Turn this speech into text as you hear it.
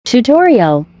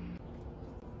Tutorial.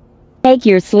 Take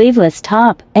your sleeveless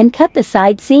top and cut the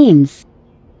side seams.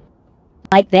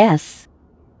 Like this.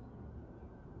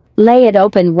 Lay it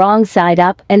open wrong side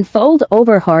up and fold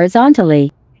over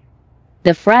horizontally.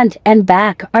 The front and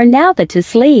back are now the two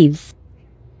sleeves.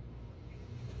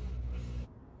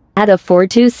 Add a 4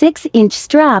 to 6 inch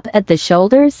strap at the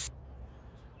shoulders.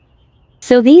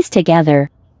 Sew these together.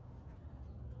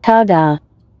 Ta-da!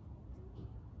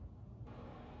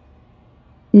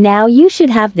 Now you should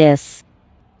have this.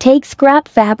 Take scrap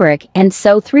fabric and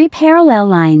sew 3 parallel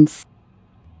lines.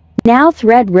 Now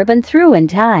thread ribbon through and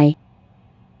tie.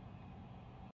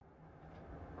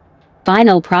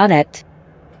 Final product.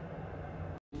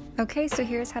 Okay, so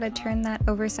here's how to turn that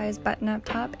oversized button-up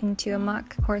top into a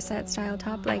mock corset style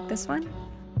top like this one.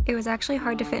 It was actually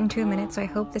hard to fit in 2 minutes, so I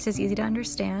hope this is easy to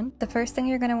understand. The first thing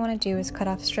you're going to want to do is cut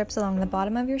off strips along the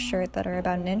bottom of your shirt that are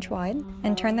about 1 inch wide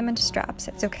and turn them into straps.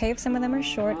 It's okay if some of them are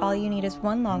short, all you need is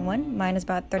one long one. Mine is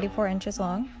about 34 inches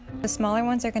long. The smaller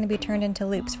ones are going to be turned into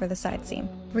loops for the side seam.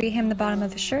 Rehem the bottom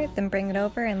of the shirt, then bring it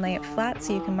over and lay it flat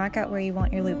so you can mark out where you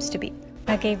want your loops to be.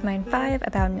 I gave mine 5,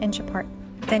 about 1 inch apart.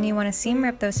 Then you want to seam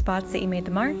rip those spots that you made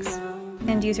the marks,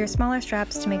 and use your smaller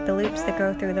straps to make the loops that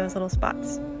go through those little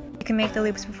spots. You can make the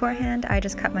loops beforehand, I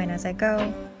just cut mine as I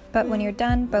go. But when you're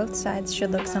done, both sides should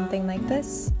look something like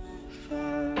this.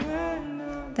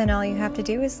 Then all you have to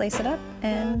do is lace it up,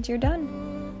 and you're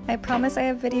done. I promise I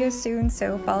have videos soon,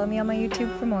 so follow me on my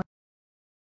YouTube for more.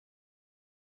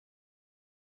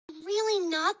 Really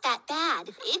not that bad.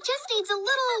 It just needs a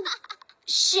little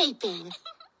shaping.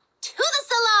 To the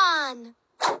salon!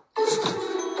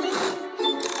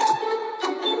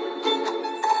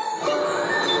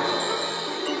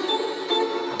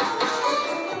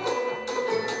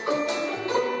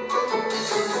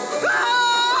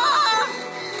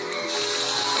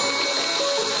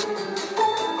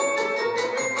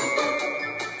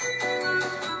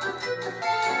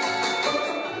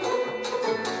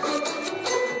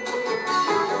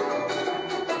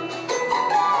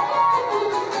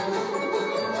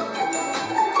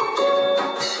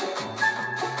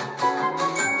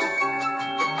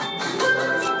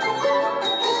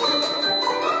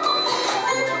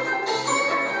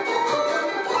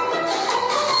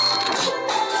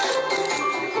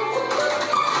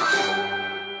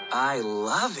 I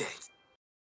love it.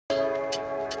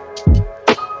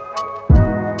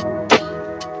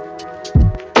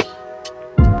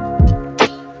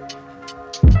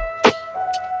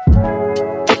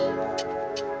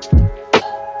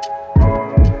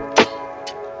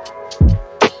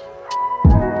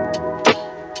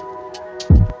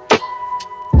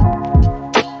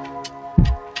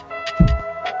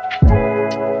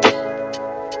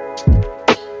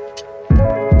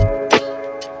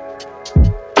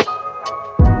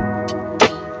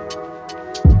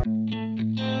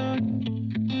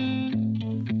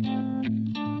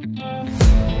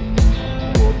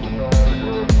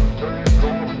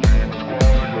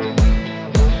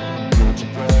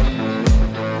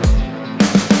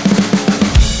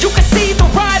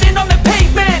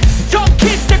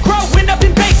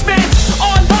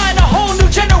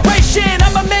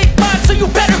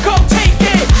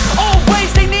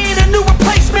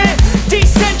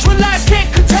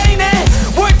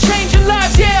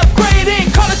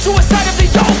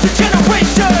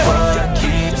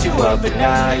 But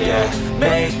now, yeah,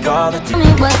 make all the Tell me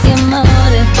what's your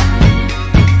motive?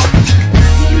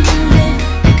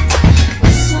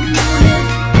 What's your motive?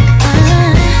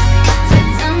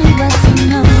 Tell me what's your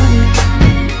motive?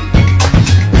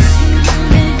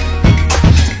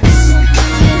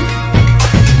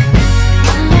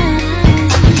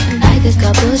 I could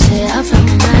cut bullshit out from a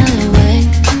mile away.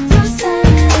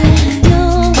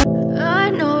 I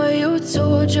know you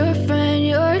told your friend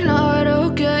you're not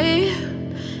okay.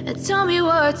 And tell me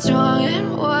what's wrong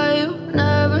and why you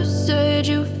never said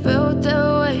you felt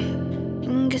that way.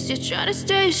 And guess you're trying to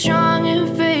stay strong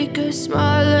and fake a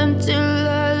smile until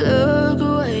I look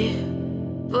away.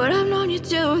 But I've known you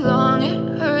too long,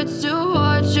 it hurts to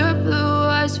watch your blue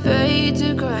eyes fade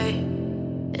to gray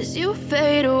as you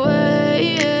fade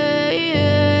away,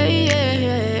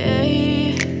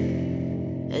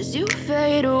 as you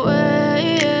fade away.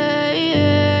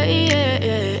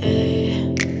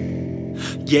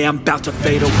 Yeah, I'm about to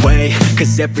fade away,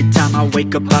 cause every time I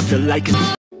wake up I feel like it's...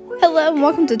 Hello and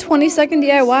welcome to 20-second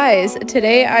DIYs.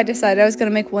 Today I decided I was going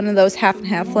to make one of those half and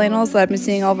half flannels that I've been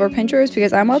seeing all over Pinterest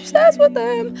because I'm obsessed with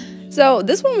them. So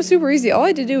this one was super easy. All I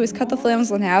had to do was cut the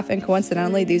flannels in half, and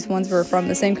coincidentally these ones were from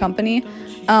the same company.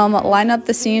 Line up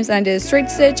the seams, and I did a straight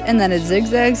stitch and then a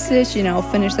zigzag stitch, you know,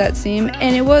 finish that seam,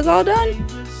 and it was all done.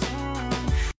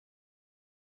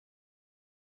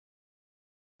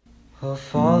 I'll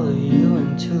follow you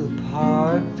into the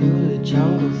park, through the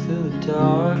jungle, through the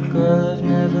dark. Girl, I've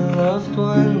never loved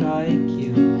one like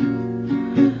you.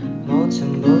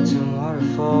 Molten boats and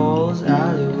waterfalls,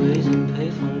 alleyways and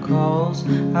payphone calls.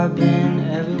 I've been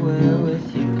everywhere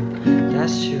with you,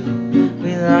 that's true.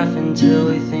 We laugh until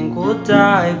we think we'll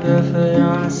die, barefoot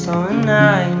on a summer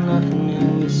night. Nothing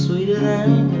new is sweeter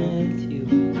than with you.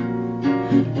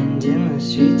 And in the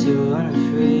streets you're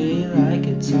running free, like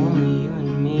it's only you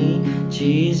and me.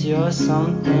 Geez, you're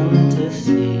something to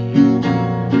see.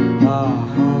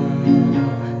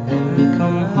 Let me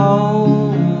come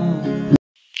home.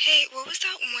 Hey, what was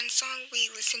that one song we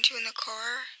listened to in the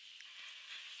car?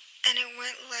 And it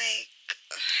went like,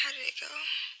 how did it go?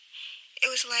 It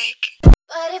was like,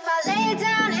 But if I lay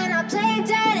down and I play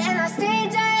dead and I stay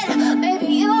dead, maybe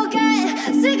you'll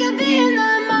get sick of being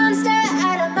the monster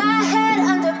out of my head,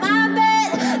 under my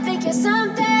bed. Think you're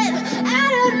something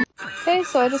out of. Okay,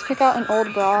 so I just pick out an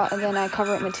old bra and then I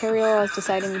cover it material. I was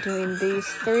deciding between these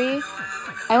three.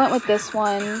 I went with this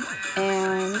one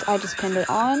and I just pinned it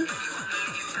on.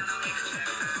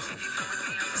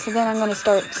 So then I'm going to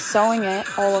start sewing it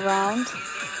all around.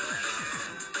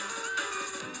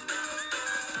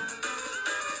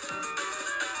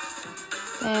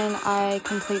 Then I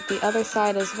complete the other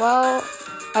side as well.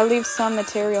 I leave some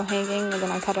material hanging and then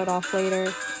I cut it off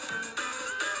later.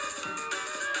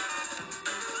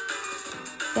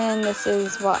 Then this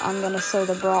is what I'm going to sew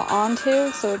the bra onto,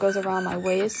 so it goes around my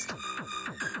waist.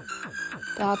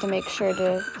 Then I have to make sure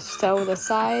to sew the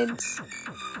sides.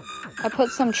 I put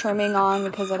some trimming on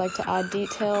because I like to add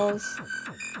details.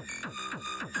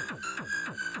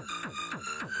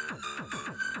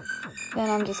 Then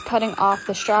I'm just cutting off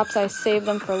the straps. I saved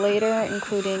them for later,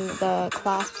 including the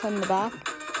clasps in the back.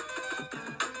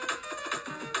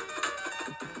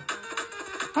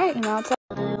 Alright, and now it's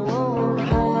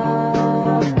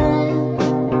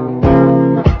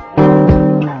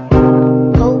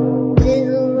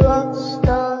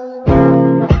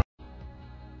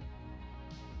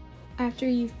After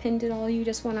you've pinned it all, you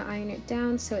just want to iron it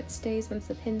down so it stays once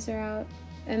the pins are out,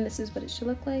 and this is what it should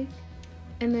look like.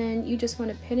 And then you just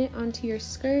want to pin it onto your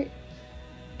skirt,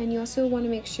 and you also want to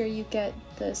make sure you get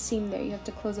the seam there. You have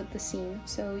to close up the seam,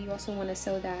 so you also want to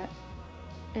sew that.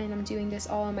 And I'm doing this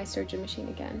all on my serger machine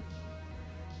again.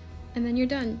 And then you're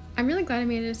done. I'm really glad I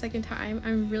made it a second time.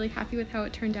 I'm really happy with how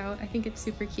it turned out. I think it's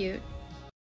super cute.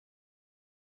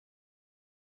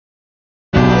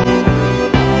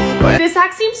 This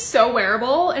hack seems so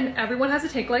wearable and everyone has a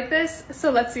tank like this, so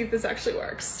let's see if this actually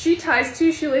works. She ties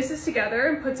 2 shoelaces together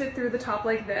and puts it through the top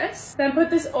like this. Then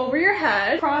put this over your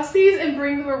head, cross these and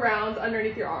bring them around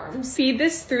underneath your arms. Feed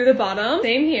this through the bottom,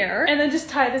 same here, and then just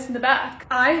tie this in the back.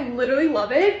 I literally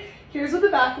love it. Here's what the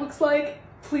back looks like.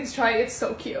 Please try it, it's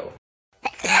so cute.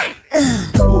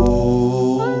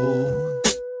 Cool.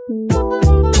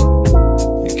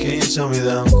 Can you tell me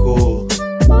that I'm cool?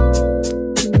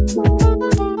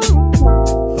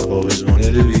 Always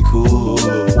wanted to be cool,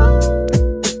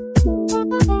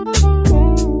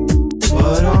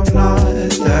 but I'm not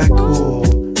that cool,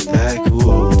 that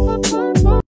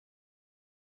cool.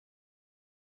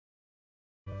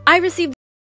 I received